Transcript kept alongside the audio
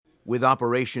With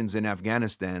operations in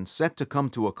Afghanistan set to come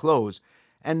to a close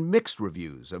and mixed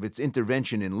reviews of its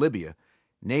intervention in Libya,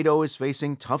 NATO is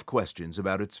facing tough questions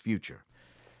about its future.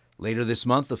 Later this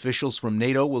month, officials from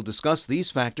NATO will discuss these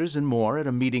factors and more at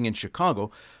a meeting in Chicago.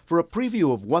 For a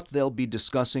preview of what they'll be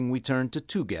discussing, we turn to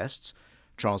two guests.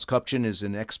 Charles Kupchan is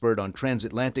an expert on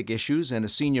transatlantic issues and a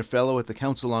senior fellow at the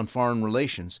Council on Foreign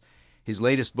Relations. His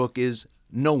latest book is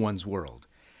No One's World.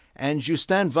 And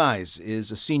Justin Weiss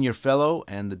is a senior fellow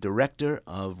and the director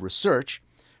of research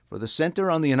for the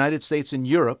Center on the United States and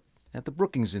Europe at the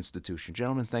Brookings Institution.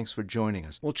 Gentlemen, thanks for joining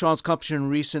us. Well, Charles Kupchan,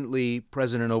 recently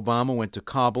President Obama went to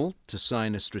Kabul to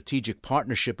sign a strategic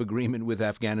partnership agreement with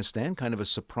Afghanistan, kind of a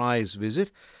surprise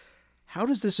visit. How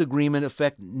does this agreement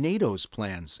affect NATO's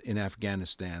plans in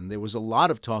Afghanistan? There was a lot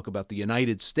of talk about the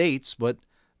United States, but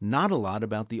not a lot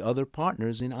about the other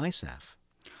partners in ISAF.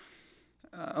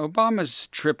 Obama's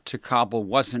trip to Kabul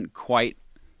wasn't quite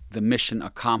the mission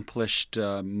accomplished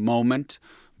moment,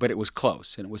 but it was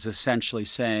close. And it was essentially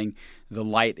saying the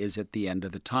light is at the end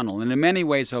of the tunnel. And in many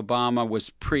ways, Obama was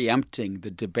preempting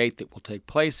the debate that will take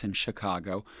place in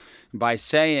Chicago by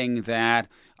saying that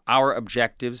our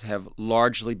objectives have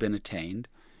largely been attained,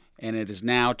 and it is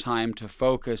now time to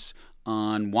focus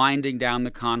on winding down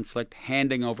the conflict,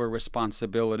 handing over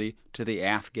responsibility to the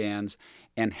Afghans,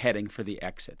 and heading for the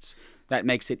exits. That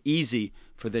makes it easy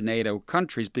for the NATO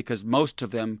countries because most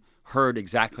of them heard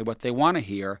exactly what they want to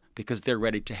hear because they're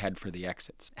ready to head for the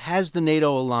exits. Has the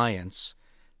NATO alliance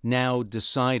now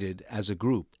decided as a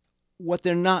group what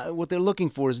they're looking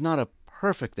for is not a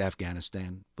perfect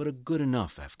Afghanistan, but a good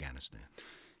enough Afghanistan?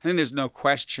 I think there's no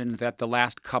question that the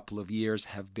last couple of years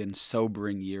have been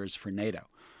sobering years for NATO.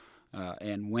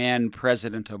 And when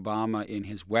President Obama, in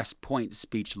his West Point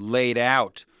speech, laid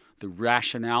out the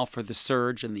rationale for the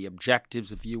surge and the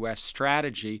objectives of U.S.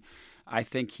 strategy, I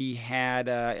think he had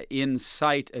in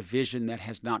sight a vision that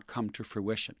has not come to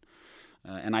fruition.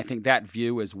 And I think that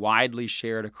view is widely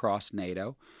shared across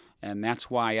NATO. And that's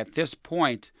why at this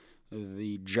point,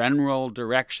 the general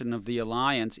direction of the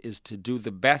alliance is to do the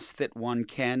best that one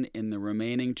can in the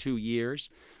remaining 2 years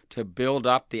to build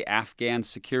up the Afghan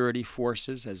security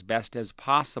forces as best as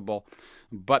possible.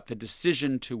 But the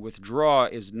decision to withdraw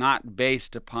is not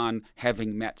based upon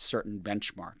having met certain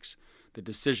benchmarks. The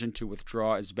decision to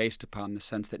withdraw is based upon the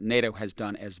sense that NATO has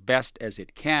done as best as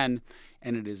it can,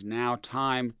 and it is now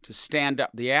time to stand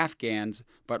up the Afghans,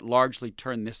 but largely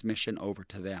turn this mission over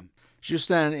to them.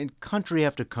 Justin, in country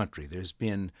after country, there's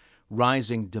been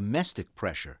rising domestic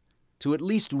pressure to at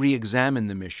least re-examine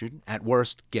the mission, at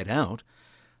worst, get out.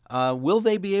 Will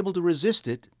they be able to resist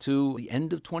it to the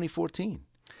end of 2014?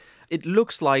 It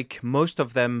looks like most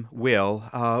of them will.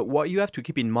 What you have to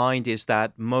keep in mind is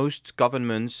that most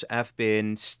governments have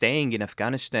been staying in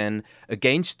Afghanistan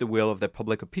against the will of the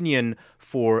public opinion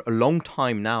for a long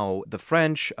time now. The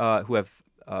French, who have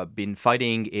been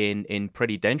fighting in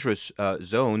pretty dangerous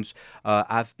zones,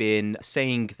 have been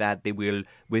saying that they will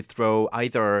withdraw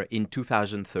either in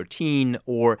 2013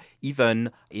 or even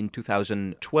in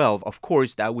 2012. Of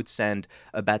course, that would send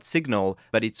a bad signal,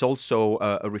 but it's also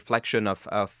a reflection of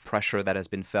pressure that has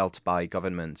been felt by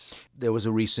governments. There was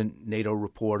a recent NATO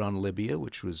report on Libya,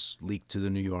 which was leaked to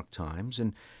the New York Times,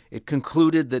 and it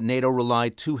concluded that NATO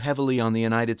relied too heavily on the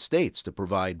United States to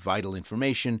provide vital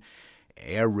information,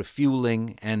 air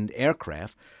refueling, and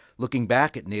aircraft. Looking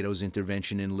back at NATO's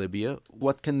intervention in Libya,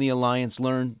 what can the alliance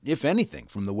learn, if anything,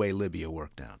 from the way Libya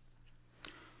worked out?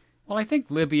 Well, I think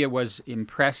Libya was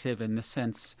impressive in the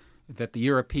sense that the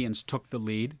Europeans took the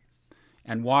lead,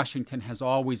 and Washington has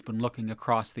always been looking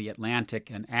across the Atlantic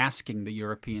and asking the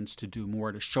Europeans to do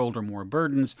more, to shoulder more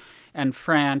burdens, and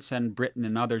France and Britain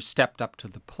and others stepped up to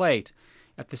the plate.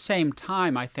 At the same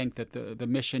time, I think that the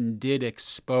mission did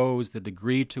expose the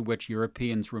degree to which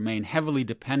Europeans remain heavily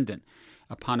dependent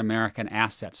upon American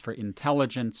assets for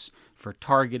intelligence, for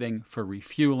targeting, for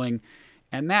refueling.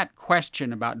 And that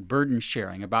question about burden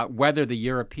sharing, about whether the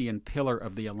European pillar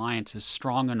of the alliance is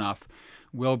strong enough,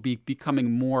 will be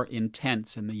becoming more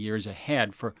intense in the years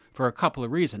ahead for a couple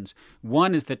of reasons.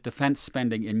 One is that defense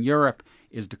spending in Europe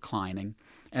is declining.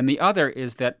 And the other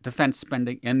is that defense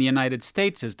spending in the United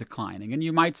States is declining. And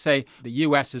you might say the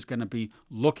U.S. is going to be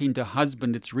looking to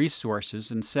husband its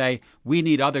resources and say, we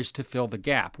need others to fill the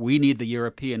gap. We need the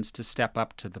Europeans to step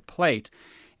up to the plate.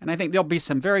 And I think there'll be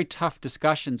some very tough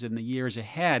discussions in the years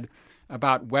ahead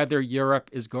about whether Europe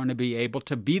is going to be able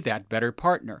to be that better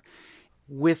partner.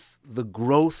 With the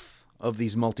growth of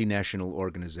these multinational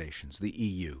organizations, the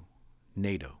EU,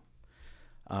 NATO,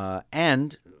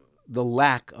 and the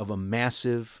lack of a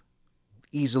massive,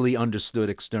 easily understood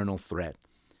external threat,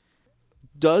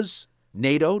 does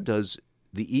NATO, does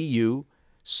the EU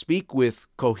speak with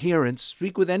coherence,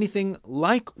 speak with anything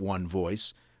like one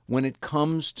voice when it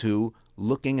comes to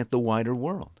looking at the wider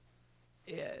world?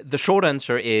 The short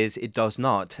answer is it does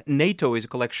not. NATO is a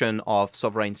collection of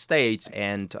sovereign states,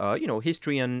 and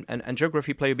history and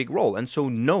geography play a big role. And so,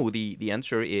 no, the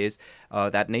answer is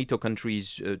that NATO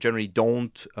countries generally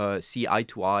don't see eye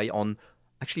to eye on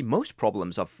actually most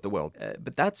problems of the world.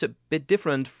 But that's a bit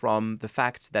different from the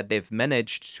fact that they've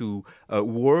managed to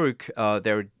work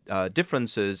their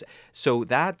differences. So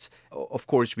that, of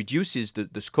course, reduces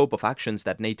the scope of actions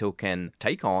that NATO can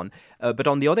take on. But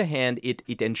on the other hand,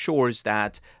 it ensures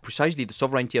that precisely the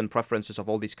sovereignty and preferences of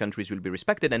all these countries will be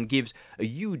respected and gives a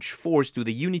huge force to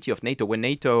the unity of NATO. When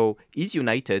NATO is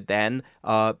united, then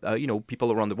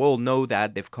people around the world know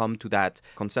that they've come to that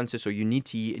consensus or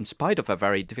unity in spite of a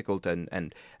very difficult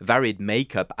and varied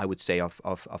makeup, I would say,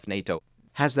 of NATO.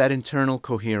 Has that internal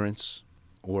coherence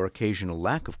or occasional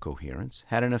lack of coherence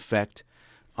had an effect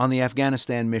on the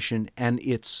Afghanistan mission and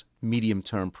its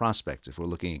medium-term prospects if we're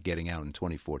looking at getting out in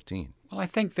 2014? Well, I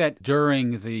think that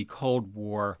during the Cold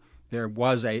War, there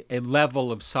was a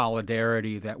level of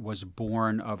solidarity that was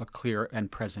born of a clear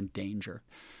and present danger.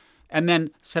 And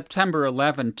then September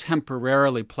 11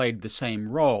 temporarily played the same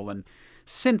role. And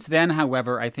since then,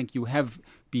 however, I think you have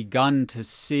begun to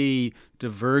see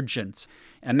divergence.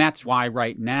 And that's why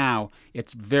right now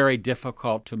it's very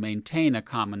difficult to maintain a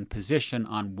common position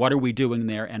on what are we doing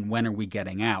there and when are we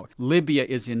getting out. Libya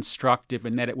is instructive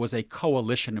in that it was a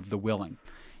coalition of the willing.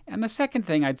 And the second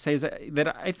thing I'd say is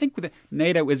that I think that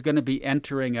NATO is going to be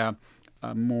entering a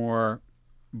more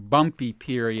bumpy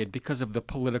period because of the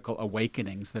political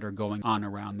awakenings that are going on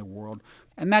around the world.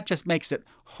 And that just makes it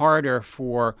harder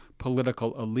for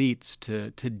political elites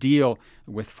to deal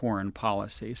with foreign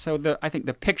policy. So I think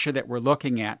the picture that we're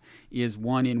looking at is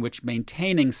one in which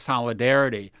maintaining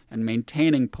solidarity and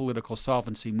maintaining political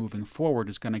solvency moving forward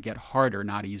is going to get harder,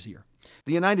 not easier.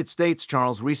 The United States,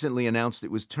 Charles, recently announced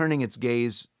it was turning its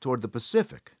gaze toward the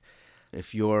Pacific.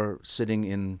 If you're sitting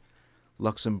in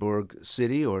Luxembourg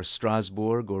City or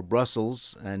Strasbourg or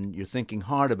Brussels and you're thinking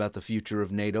hard about the future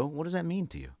of NATO, what does that mean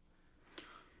to you?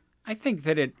 I think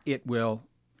that it will,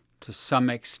 to some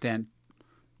extent,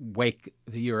 wake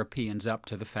the Europeans up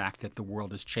to the fact that the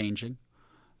world is changing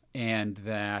and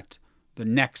that the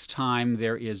next time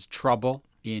there is trouble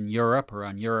in Europe or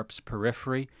on Europe's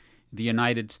periphery, the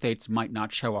United States might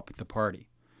not show up at the party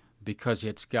because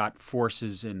it's got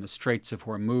forces in the Straits of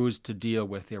Hormuz to deal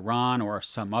with Iran or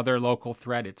some other local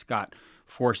threat. It's got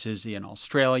forces in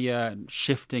Australia and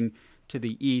shifting to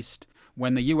the east.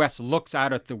 When the U.S. looks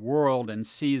out at the world and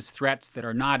sees threats that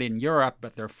are not in Europe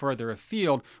but they're further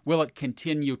afield, will it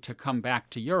continue to come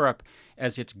back to Europe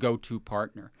as its go-to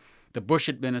partner? The Bush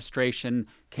administration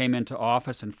came into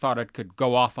office and thought it could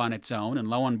go off on its own, and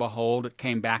lo and behold, it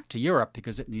came back to Europe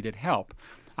because it needed help.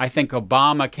 I think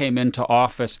Obama came into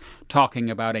office talking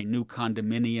about a new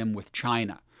condominium with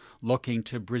China, looking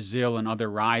to Brazil and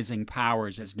other rising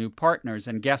powers as new partners.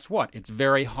 And guess what? It's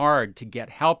very hard to get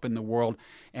help in the world,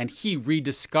 and he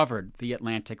rediscovered the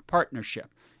Atlantic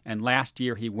Partnership. And last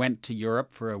year he went to Europe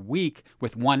for a week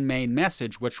with one main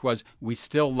message, which was, we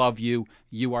still love you,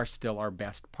 you are still our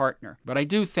best partner. But I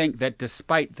do think that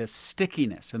despite the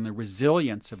stickiness and the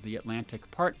resilience of the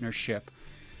Atlantic Partnership,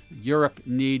 Europe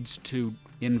needs to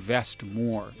invest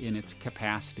more in its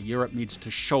capacity. Europe needs to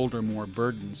shoulder more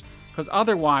burdens. Because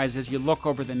otherwise, as you look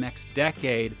over the next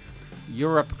decade,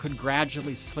 Europe could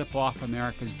gradually slip off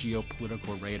America's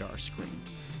geopolitical radar screen.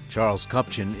 Charles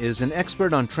Kupchan is an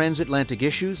expert on transatlantic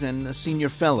issues and a senior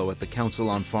fellow at the Council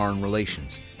on Foreign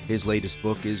Relations. His latest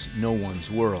book is No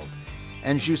One's World.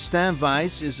 And Justin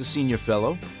Weiss is a senior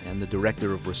fellow and the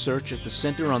director of research at the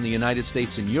Center on the United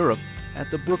States and Europe at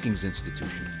the Brookings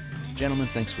Institution. Gentlemen,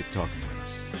 thanks for talking with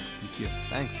us. Thank you.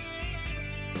 Thanks.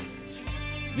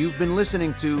 You've been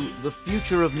listening to The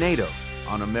Future of NATO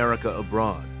on America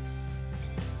Abroad.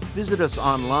 Visit us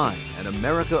online at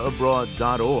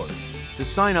americaabroad.org to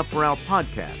sign up for our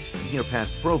podcast and hear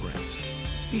past programs.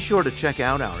 Be sure to check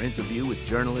out our interview with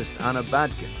journalist Anna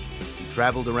Badkin, who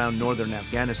traveled around northern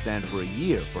Afghanistan for a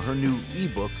year for her new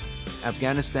ebook,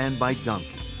 Afghanistan by Donkey.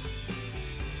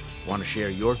 Want to share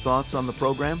your thoughts on the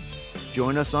program?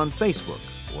 Join us on Facebook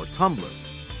or Tumblr,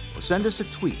 or send us a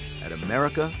tweet at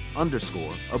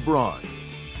America_abroad.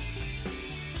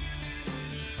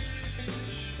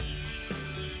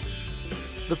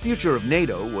 The Future of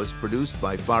NATO was produced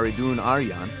by Faridun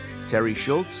Aryan, Terry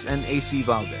Schultz, and A.C.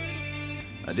 Valdez.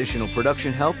 Additional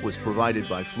production help was provided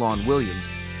by Flawn Williams.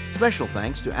 Special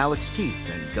thanks to Alex Keith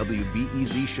and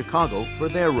WBEZ Chicago for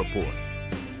their report.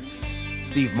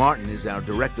 Steve Martin is our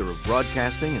Director of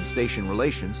Broadcasting and Station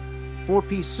Relations.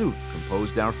 4-Piece Suit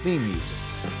composed our theme music.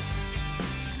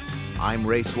 I'm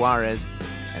Ray Suarez,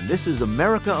 and this is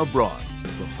America Abroad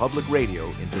from Public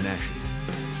Radio International.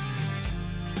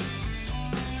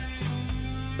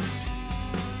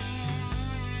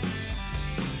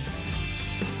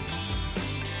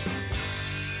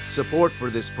 Support for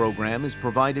this program is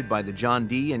provided by the John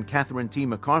D. and Catherine T.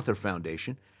 MacArthur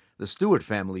Foundation, the Stewart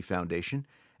Family Foundation,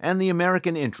 and The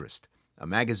American Interest, a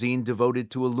magazine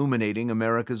devoted to illuminating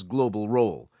America's global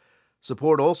role.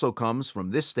 Support also comes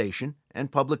from this station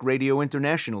and Public Radio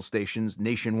International stations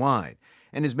nationwide,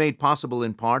 and is made possible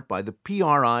in part by the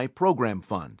PRI Program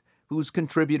Fund, whose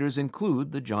contributors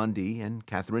include the John D. and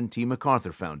Catherine T.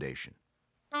 MacArthur Foundation.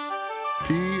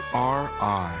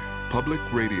 PRI, Public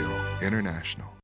Radio International.